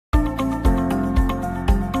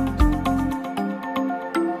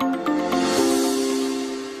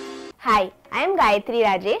Hi, I am Gayathri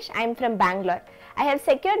Rajesh. I am from Bangalore. I have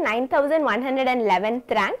secured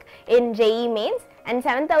 9111th rank in JEE Mains and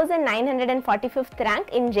 7945th rank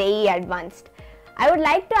in JEE Advanced. I would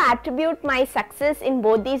like to attribute my success in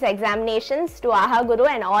both these examinations to AhaGuru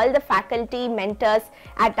and all the faculty mentors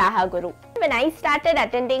at AhaGuru. When I started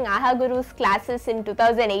attending AhaGuru's classes in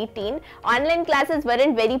 2018, online classes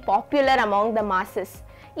weren't very popular among the masses.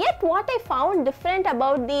 Yet what I found different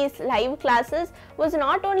about these live classes was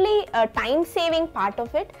not only a time-saving part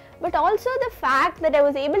of it, but also the fact that I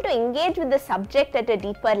was able to engage with the subject at a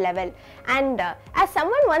deeper level. And as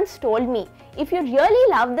someone once told me, if you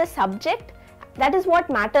really love the subject, that is what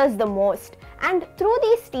matters the most. And through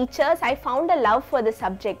these teachers, I found a love for the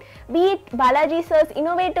subject. Be it Balaji sir's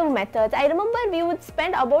innovative methods. I remember we would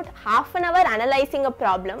spend about half an hour analyzing a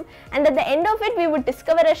problem, and at the end of it, we would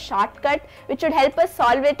discover a shortcut which would help us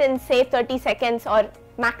solve it in say 30 seconds or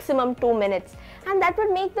maximum 2 minutes. And that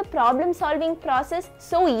would make the problem solving process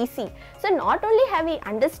so easy. So not only have we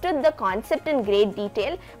understood the concept in great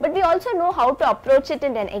detail, but we also know how to approach it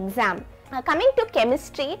in an exam. Coming to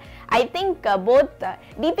chemistry, I think both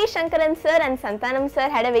D.P. Shankaran sir and Santanam sir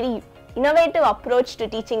had a very innovative approach to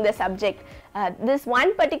teaching the subject. This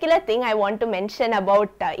one particular thing I want to mention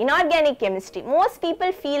about inorganic chemistry. Most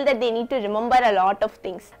people feel that they need to remember a lot of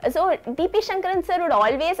things. So D.P. Shankaran sir would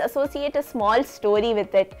always associate a small story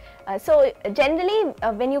with it. So generally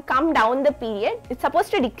when you come down the period, it's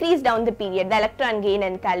supposed to decrease down the period, the electron gain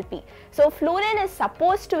enthalpy. So fluorine is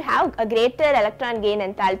supposed to have a greater electron gain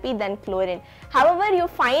enthalpy than chlorine. However, you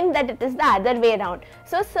find that it is the other way around.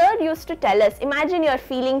 So sir used to tell us, imagine you are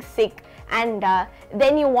feeling sick, and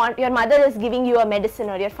then your mother is giving you a medicine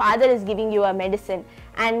or your father is giving you a medicine,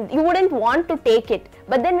 and you wouldn't want to take it,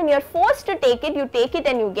 but then when you're forced to take it, you take it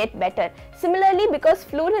and you get better. Similarly, because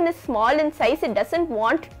fluorine is small in size, it doesn't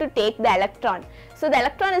want to take the electron. So the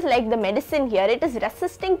electron is like the medicine here, it is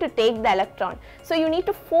resisting to take the electron. So you need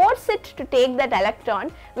to force it to take that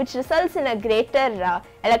electron, which results in a greater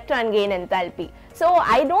electron gain enthalpy. So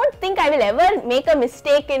I don't think I will ever make a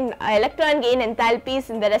mistake in electron gain enthalpies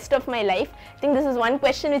in the rest of my life. I think this is one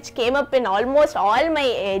question which came up in almost all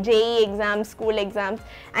my JEE exams, school exams,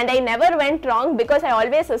 and I never went wrong because I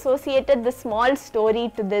always associated the small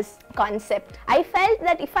story to this concept. I felt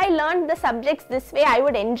that if I learned the subjects this way, I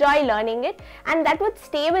would enjoy learning it, and that would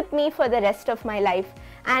stay with me for the rest of my life.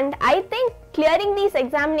 And I think clearing these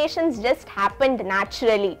examinations just happened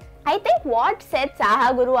naturally. I think what sets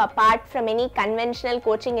AhaGuru apart from any conventional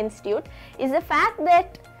coaching institute is the fact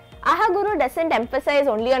that AhaGuru doesn't emphasize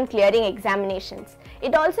only on clearing examinations.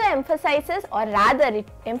 It also emphasizes, or rather it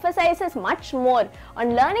emphasizes much more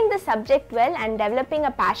on learning the subject well and developing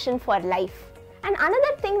a passion for life. And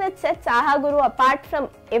another thing that sets AhaGuru apart from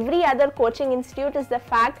every other coaching institute is the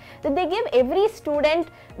fact that they give every student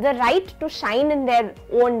the right to shine in their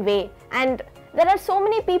own way. And there are so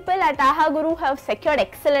many people at AhaGuru who have secured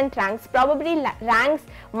excellent ranks, probably ranks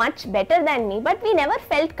much better than me, but we never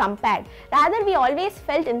felt compared. Rather, we always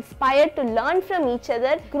felt inspired to learn from each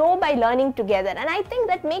other, grow by learning together. And I think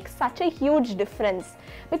that makes such a huge difference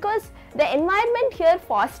because the environment here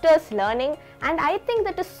fosters learning, and I think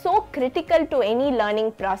that is so critical to any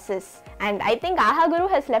learning process. And I think AhaGuru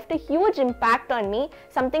has left a huge impact on me,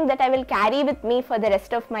 something that I will carry with me for the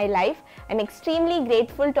rest of my life. I'm extremely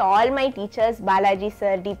grateful to all my teachers, Balaji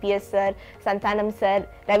sir, DPS sir, Santanam sir,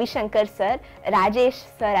 Ravi Shankar sir, Rajesh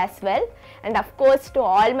sir as well. And of course to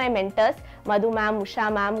all my mentors, Madhu ma'am,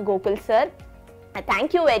 Usha ma'am, Gokul sir.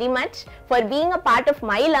 Thank you very much for being a part of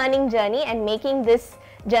my learning journey and making this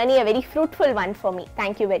journey a very fruitful one for me.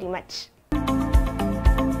 Thank you very much.